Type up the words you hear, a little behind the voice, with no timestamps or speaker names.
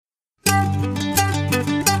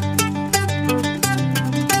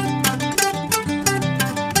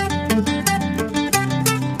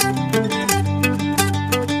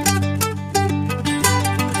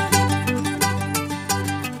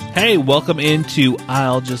Hey, welcome into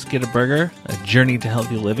I'll Just Get a Burger, a journey to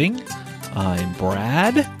healthy living. I'm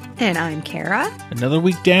Brad. And I'm Kara. Another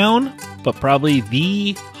week down, but probably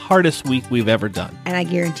the hardest week we've ever done. And I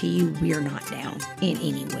guarantee you we're not down in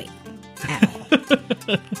any way at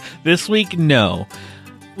all. This week, no.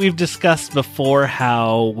 We've discussed before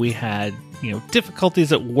how we had,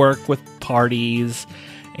 difficulties at work with parties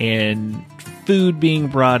and food being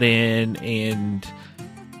brought in and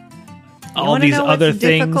all these other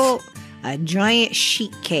things. Difficult? A giant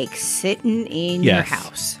sheet cake sitting in your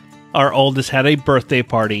house. Our oldest had a birthday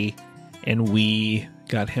party and we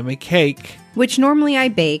got him a cake. Which normally I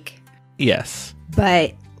bake. Yes.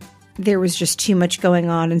 But there was just too much going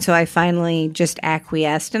on, and so I finally just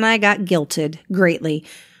acquiesced, and I got guilted greatly.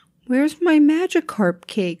 Where's my Magikarp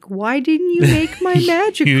cake? Why didn't you make my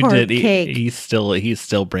Magikarp cake? He's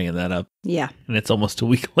still bringing that up. Yeah. And it's almost a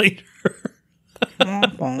week later.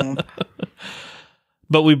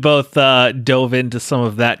 But we both dove into some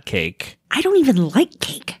of that cake. I don't even like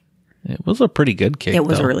cake. It was a pretty good cake. It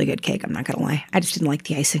was a really good cake, I'm not going to lie. I just didn't like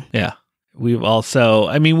the icing. Yeah. We've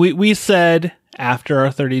also, we said after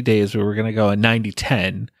our 30 days we were going to go a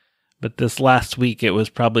 90-10, but this last week it was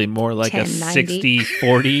probably more like a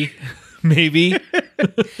 60-40, maybe.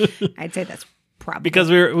 I'd say that's probably.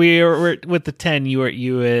 Because we were with the 10,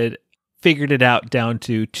 you had figured it out down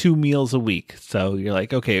to 2 meals a week. So you're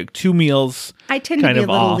like, okay, 2 meals. I tend to be a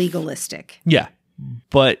little legalistic. Yeah.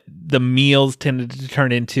 But the meals tended to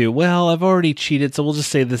turn into, well, I've already cheated, so we'll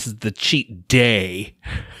just say this is the cheat day.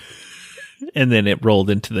 And then it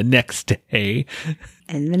rolled into the next day.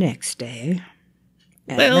 And the next day.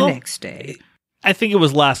 And the next day. I think it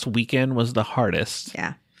was last weekend was the hardest.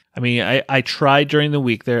 Yeah. I tried during the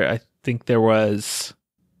week there. I think there was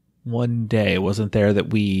one day, wasn't there,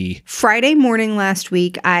 that we... Friday morning last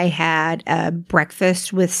week, I had a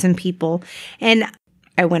breakfast with some people, and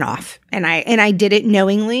I went off, and I did it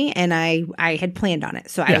knowingly, and I had planned on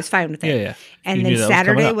it, so I was fine with it. Yeah. And then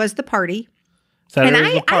Saturday was the party.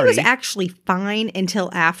 I was actually fine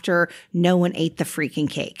until after no one ate the freaking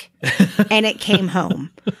cake. And it came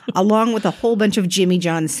home, along with a whole bunch of Jimmy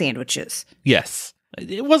John's sandwiches. Yes.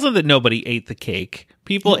 It wasn't that nobody ate the cake.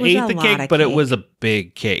 People ate the cake, but it was a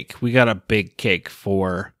big cake. We got a big cake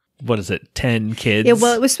for, 10 kids? It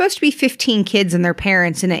was supposed to be 15 kids and their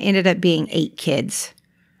parents, and it ended up being 8 kids.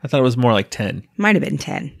 I thought it was more like 10. Might have been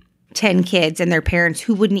 10. 10 kids and their parents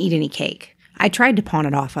who wouldn't eat any cake. I tried to pawn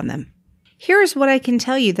it off on them. Here's what I can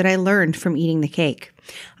tell you that I learned from eating the cake.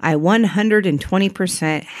 I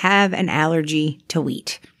 120% have an allergy to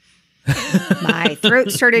wheat. My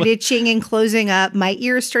throat started itching and closing up. My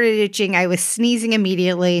ears started itching. I was sneezing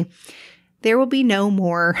immediately. There will be no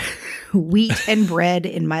more wheat and bread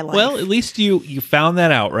in my life. Well, at least you found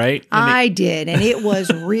that out, right? I did, and it was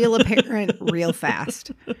real apparent real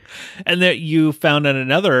fast. And that you found out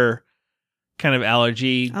another kind of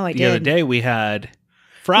allergy. Oh, I did. The other day we had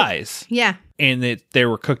fries. Yeah. And that they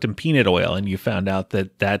were cooked in peanut oil, and you found out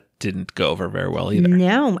that didn't go over very well either.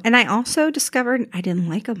 No, and I also discovered I didn't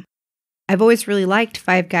like them. I've always really liked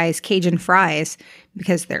Five Guys Cajun fries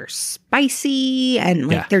because they're spicy and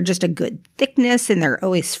they're just a good thickness and they're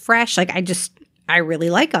always fresh. I really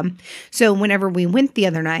like them. So whenever we went the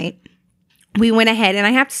other night, we went ahead, and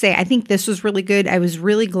I have to say, I think this was really good. I was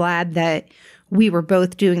really glad that we were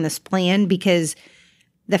both doing this plan, because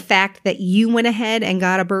the fact that you went ahead and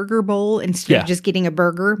got a burger bowl instead of just getting a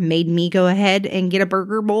burger made me go ahead and get a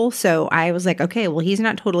burger bowl. So I was like, okay, well, he's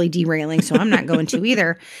not totally derailing, so I'm not going to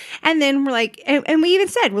either. And then we're like, and we even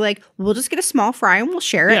said, we're like, we'll just get a small fry and we'll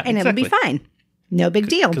share it and it'll be fine. No big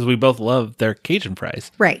deal. Because we both love their Cajun fries.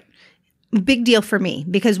 Right. Big deal for me,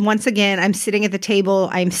 because once again, I'm sitting at the table,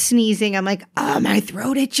 I'm sneezing. I'm like, oh, my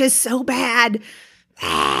throat itches so bad.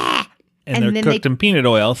 Ah. And they're cooked in peanut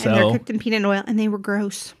oil. And they're cooked in peanut oil, and they were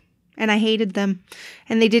gross. And I hated them.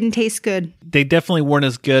 And they didn't taste good. They definitely weren't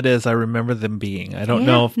as good as I remember them being. I don't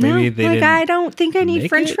know if maybe they didn't. I don't think I need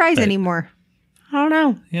French fries anymore. I don't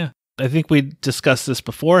know. Yeah. I think we discussed this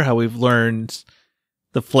before, how we've learned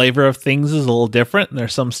the flavor of things is a little different. And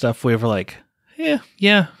there's some stuff we were like,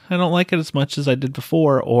 yeah, I don't like it as much as I did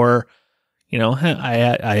before. Or,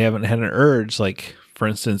 I haven't had an urge, like, for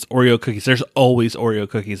instance, Oreo cookies. There's always Oreo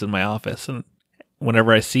cookies in my office. And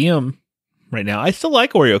whenever I see them right now, I still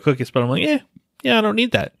like Oreo cookies, but I'm like, yeah, I don't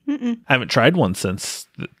need that. I haven't tried one since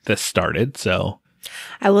this started. So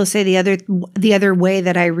I will say the other way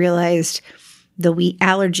that I realized the wheat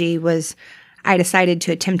allergy was I decided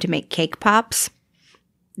to attempt to make cake pops.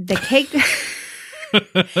 The cake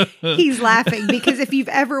He's laughing because if you've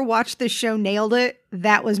ever watched the show Nailed It,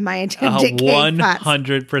 that was my attempt at cake pots.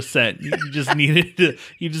 100%.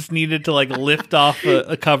 You just needed to like lift off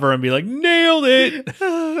a cover and be like, nailed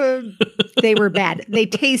it. They were bad. They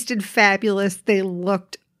tasted fabulous. They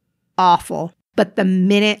looked awful. But the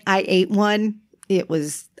minute I ate one, it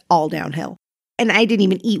was all downhill. And I didn't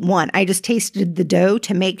even eat one. I just tasted the dough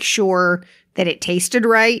to make sure that it tasted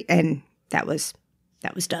right. And that was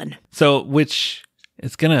done. So, which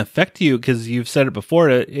is going to affect you because you've said it before.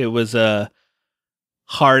 It was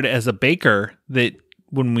hard as a baker that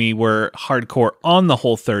when we were hardcore on the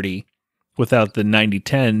Whole30 without the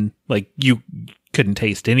 90-10, like you couldn't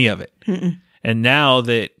taste any of it. Mm-mm. And now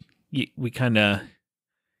that we kind of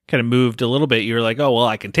moved a little bit, you were like, oh, well,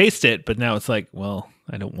 I can taste it. But now it's like, well,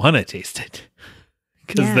 I don't want to taste it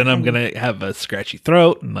because then I'm going to have a scratchy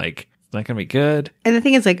throat and like, it's not going to be good. And the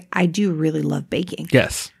thing is, like, I do really love baking.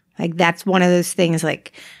 Yes. Like, that's one of those things,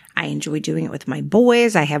 like, I enjoy doing it with my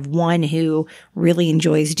boys. I have one who really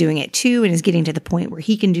enjoys doing it too and is getting to the point where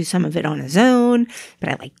he can do some of it on his own. But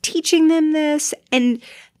I like teaching them this. And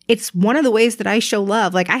it's one of the ways that I show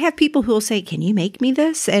love. Like, I have people who will say, can you make me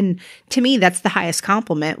this? And to me, that's the highest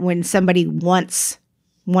compliment when somebody wants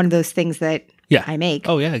one of those things that I make.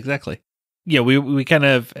 Oh, yeah, exactly. Yeah, we kind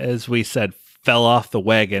of, as we said, fell off the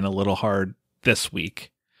wagon a little hard this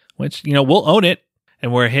week, which, we'll own it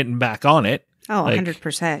and we're hitting back on it. Oh,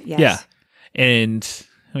 100%. Yes. Yeah. And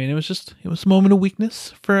I mean, it was a moment of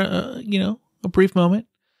weakness for, a brief moment,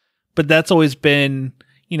 but that's always been,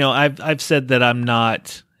 I've said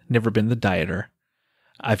that never been the dieter.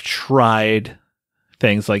 I've tried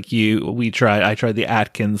things like I tried the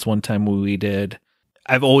Atkins one time we did.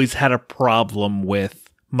 I've always had a problem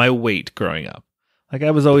with my weight growing up. Like,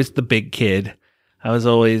 I was always the big kid. I was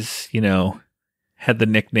always, had the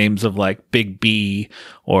nicknames of like Big B,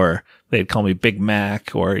 or they'd call me Big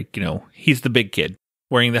Mac, or, he's the big kid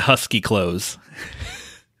wearing the husky clothes.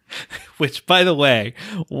 Which, by the way,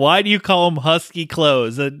 why do you call him husky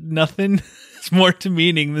clothes? Nothing is more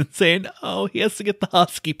demeaning than saying, oh, he has to get the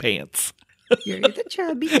husky pants. You're the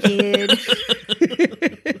chubby kid.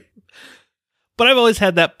 But I've always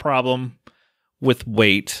had that problem with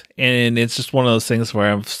weight, and it's just one of those things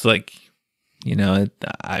where I'm just like,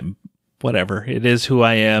 I'm whatever. It is who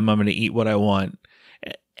I am. I'm going to eat what I want.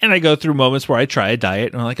 And I go through moments where I try a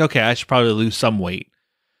diet and I'm like, okay, I should probably lose some weight.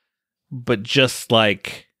 But just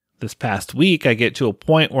like this past week, I get to a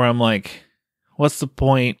point where I'm like, what's the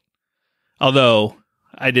point? Although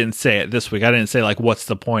I didn't say it this week. I didn't say like, what's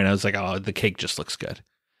the point? I was like, oh, the cake just looks good.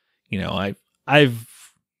 I've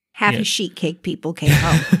half a sheet cake people came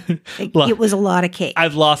home. It was a lot of cake.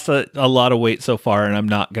 I've lost a lot of weight so far, and I'm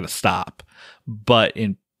not going to stop. But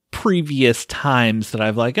in previous times that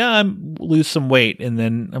I've like, I'm lose some weight, and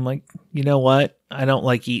then I'm like, you know what? I don't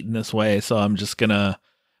like eating this way, so I'm just going to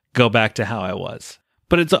go back to how I was.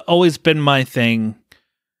 But it's always been my thing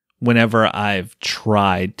whenever I've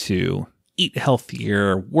tried to eat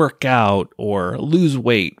healthier, work out, or lose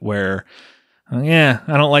weight, where I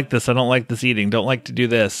don't like this. I don't like this eating. Don't like to do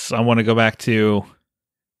this. I want to go back to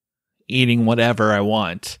eating whatever I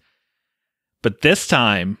want. But this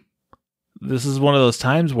time, this is one of those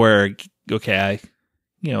times where, okay,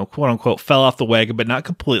 I, quote unquote, fell off the wagon, but not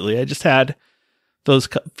completely. I just had those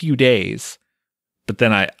few days. But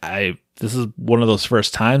then this is one of those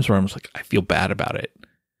first times where I'm just like, I feel bad about it.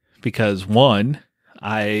 Because one,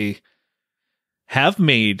 I have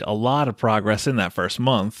made a lot of progress in that first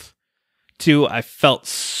month. Two, I felt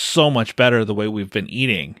so much better the way we've been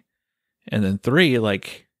eating. And then three,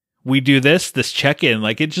 like, we do this check-in,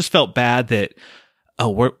 like, it just felt bad that, oh,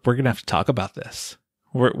 we're going to have to talk about this.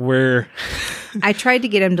 We're I tried to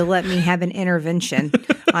get him to let me have an intervention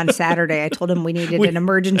on Saturday. I told him we needed an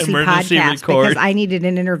emergency podcast because I needed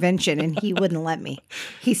an intervention, and he wouldn't let me.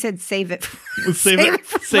 He said, save it for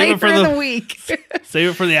the week. Save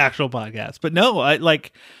it for the actual podcast. But no,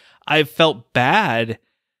 I felt bad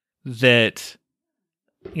that,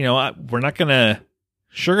 we're not going to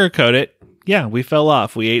sugarcoat it. Yeah, we fell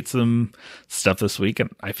off. We ate some stuff this week, and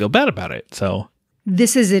I feel bad about it. So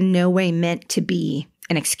this is in no way meant to be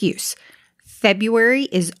an excuse. February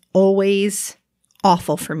is always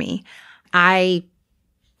awful for me. I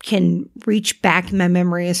can reach back in my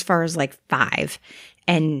memory as far as like 5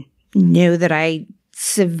 and know that I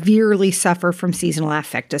severely suffer from seasonal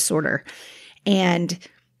affect disorder. And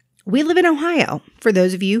we live in Ohio. For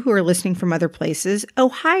those of you who are listening from other places,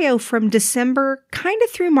 Ohio from December kind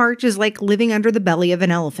of through March is like living under the belly of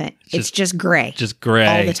an elephant. It's just gray. Just gray.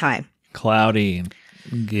 All the time. Cloudy.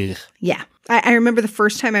 Yeah. I remember the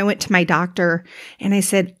first time I went to my doctor and I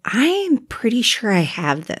said, I'm pretty sure I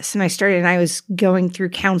have this. And I was going through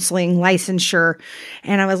counseling, licensure,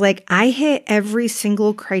 and I was like, I hit every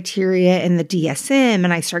single criteria in the DSM,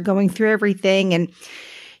 and I started going through everything. And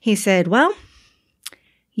he said, well,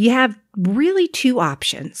 you have really two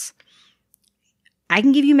options. I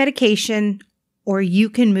can give you medication, or you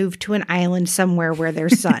can move to an island somewhere where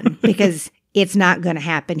there's sun, because it's not going to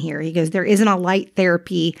happen here. He goes, there isn't a light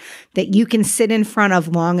therapy that you can sit in front of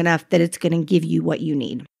long enough that it's going to give you what you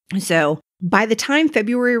need. So by the time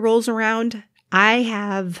February rolls around,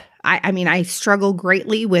 I struggle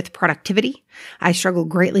greatly with productivity. I struggle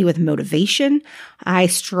greatly with motivation. I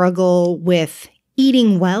struggle with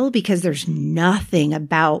eating well, because there's nothing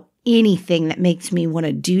about anything that makes me want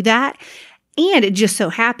to do that. And it just so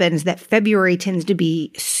happens that February tends to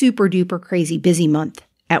be super duper crazy busy month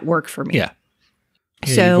at work for me. Yeah.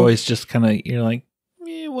 So you've always just kind of, you're like,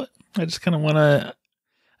 what? I just want to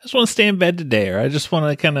stay in bed today, or I just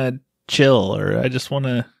want to kind of chill, or I just want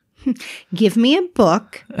to give me a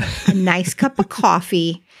book, a nice cup of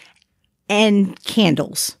coffee, and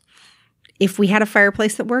candles. If we had a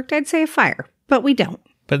fireplace that worked, I'd say a fire, but we don't.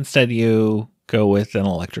 But instead you go with an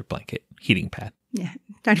electric blanket, heating pad. Yeah,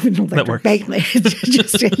 not even an electric blanket,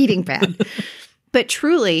 just a heating pad. But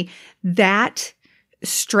truly, that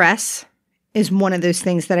stress is one of those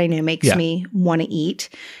things that I know makes me want to eat.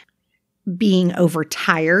 Being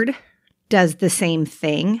overtired does the same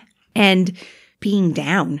thing. And being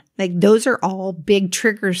down, like those are all big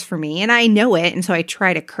triggers for me. And I know it. And so I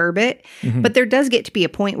try to curb it. Mm-hmm. But there does get to be a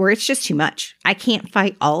point where it's just too much. I can't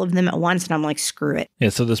fight all of them at once. And I'm like, screw it. Yeah.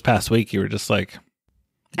 So this past week, you were just like.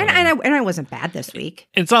 And I wasn't bad this week.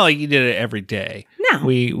 It's not like you did it every day. No.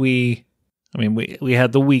 We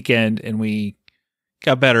had the weekend and we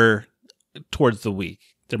got better towards the week.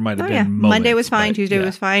 There might have been moments, Monday was fine, Tuesday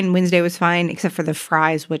was fine, Wednesday was fine, except for the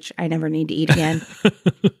fries, which I never need to eat again. But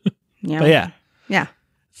yeah. Yeah.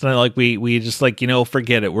 It's not like we just like,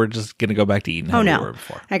 forget it. We're just going to go back to eating how we were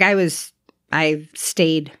before. Like I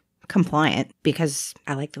stayed compliant because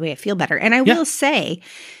I like the way I feel better. And I will say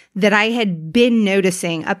that I had been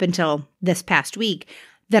noticing up until this past week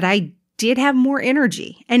that I did have more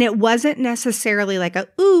energy. And it wasn't necessarily like I'm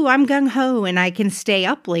gung-ho and I can stay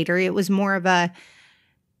up later. It was more of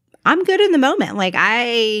I'm good in the moment. Like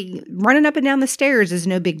running up and down the stairs is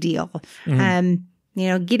no big deal.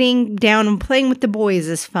 Mm-hmm. Getting down and playing with the boys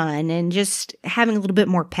is fun, and just having a little bit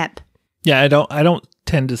more pep. Yeah, I don't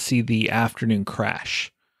tend to see the afternoon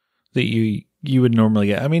crash that you would normally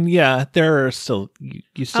get. I mean, yeah, there are still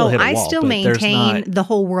you still hit a wall. I still maintain the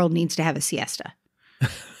whole world needs to have a siesta.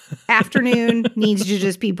 Afternoon needs to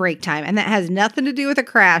just be break time, and that has nothing to do with a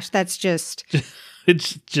crash. That's just it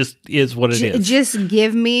just is what it is. Just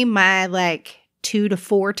give me my 2 to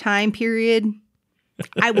 4 time period.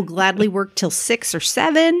 I will gladly work till 6 or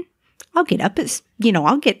 7. I'll get up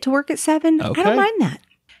I'll get to work at 7. Okay. I don't mind that.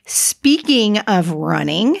 Speaking of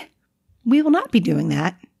running, we will not be doing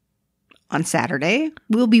that on Saturday.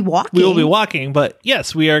 We'll be walking. We will be walking, but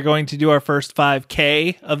yes, we are going to do our first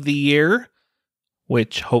 5K of the year,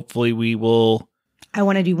 which hopefully we will. I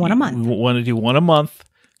want to do one a month. Want to do one a month.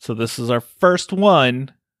 So this is our first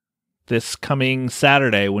one this coming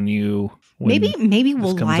Saturday Maybe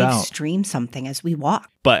we'll live stream something as we walk.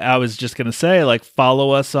 But I was just going to say, follow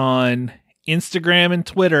us on Instagram and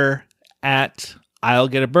Twitter at I'll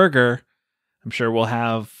Get a Burger. I'm sure we'll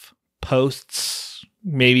have posts,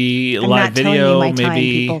 maybe live video,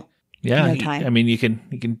 maybe. Time, yeah, no time. I mean, you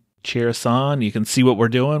can cheer us on. You can see what we're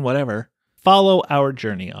doing, whatever. Follow our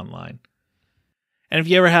journey online. And if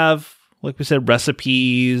you ever have, like we said,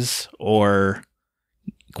 recipes or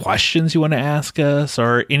questions you want to ask us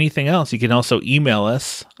or anything else, you can also email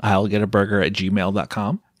us,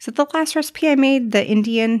 I'llGetABurger@gmail.com. Is it the last recipe I made, the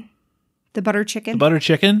butter chicken? The butter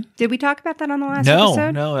chicken? Did we talk about that on the last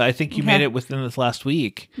episode? No, I think you made it within this last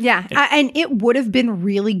week. Yeah, and it would have been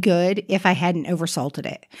really good if I hadn't oversalted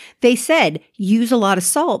it. They said use a lot of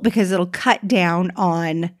salt because it'll cut down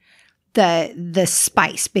on the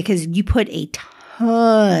spice, because you put a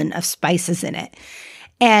ton of spices in it.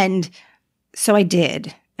 And so I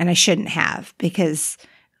did, and I shouldn't have, because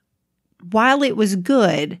while it was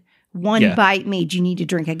good, one bite made you need to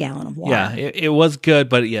drink a gallon of water. Yeah, it was good,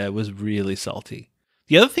 but it was really salty.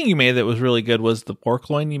 The other thing you made that was really good was the pork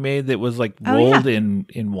loin you made that was rolled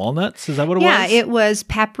in walnuts. Is that what it was? Yeah, it was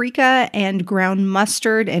paprika and ground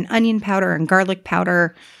mustard and onion powder and garlic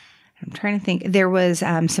powder. I'm trying to think. There was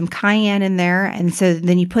some cayenne in there, and so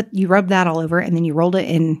then you rubbed that all over, and then you rolled it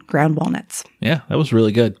in ground walnuts. Yeah, that was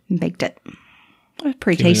really good. And baked it. It was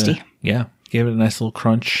pretty tasty. Gave it a nice little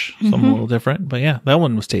crunch, something a little different. But yeah, that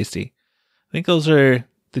one was tasty. think those are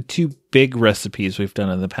the two big recipes we've done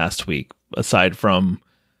in the past week, aside from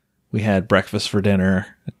we had breakfast for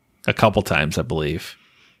dinner a couple times, I believe.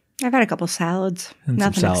 I've had a couple salads. And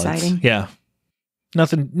Nothing some salads. exciting. Yeah.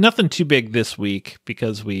 Nothing too big this week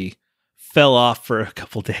because we fell off for a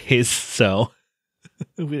couple days, so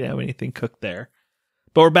we didn't have anything cooked there.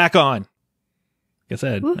 But we're back on. Like I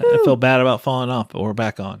said, Woohoo. I feel bad about falling off, but we're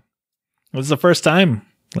back on. This is the first time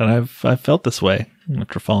that I've felt this way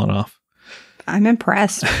after falling off. I'm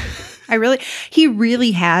impressed. He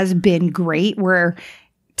really has been great. Where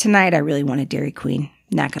tonight I really wanted Dairy Queen.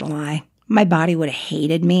 Not gonna lie, my body would have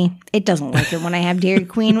hated me. It doesn't like it when I have Dairy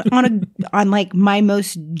Queen on like my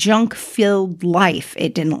most junk filled life.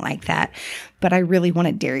 It didn't like that, but I really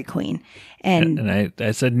wanted Dairy Queen, and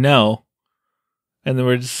I said no, and then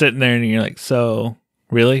we're just sitting there, and you're like, so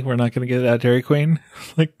really, we're not gonna get that Dairy Queen?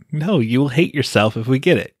 Like, no, you will hate yourself if we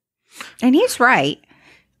get it. And he's right.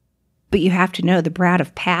 But you have to know the Brad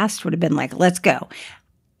of past would have been like, let's go.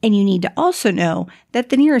 And you need to also know that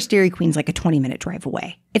the nearest Dairy Queen's like a 20-minute drive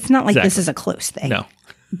away. It's not like This is a close thing. No.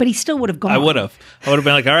 But he still would have gone. I would have been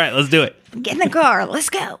like, all right, let's do it. Get in the car. Let's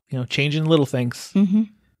go. Changing little things. Mm-hmm.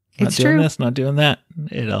 Not doing this, not doing that.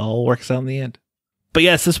 It all works out in the end. But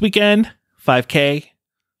yes, this weekend, 5K.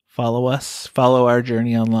 Follow us. Follow our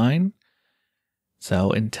journey online.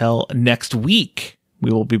 So until next week,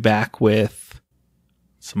 we will be back with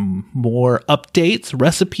some more updates,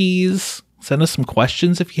 recipes. Send us some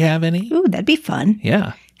questions if you have any. Ooh, that'd be fun.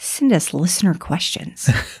 Yeah. Send us listener questions.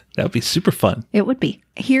 That would be super fun. It would be.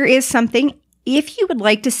 Here is something. If you would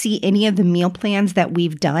like to see any of the meal plans that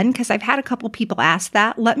we've done, because I've had a couple people ask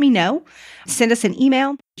that, let me know. Send us an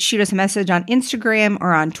email, shoot us a message on Instagram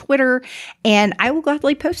or on Twitter, and I will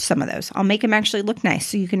gladly post some of those. I'll make them actually look nice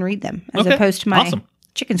so you can read them as opposed to my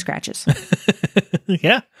chicken scratches.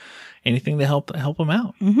 Yeah. Anything to help them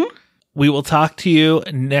out. Mm-hmm. We will talk to you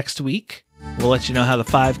next week. We'll let you know how the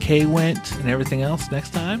 5K went and everything else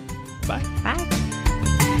next time. Bye. Bye.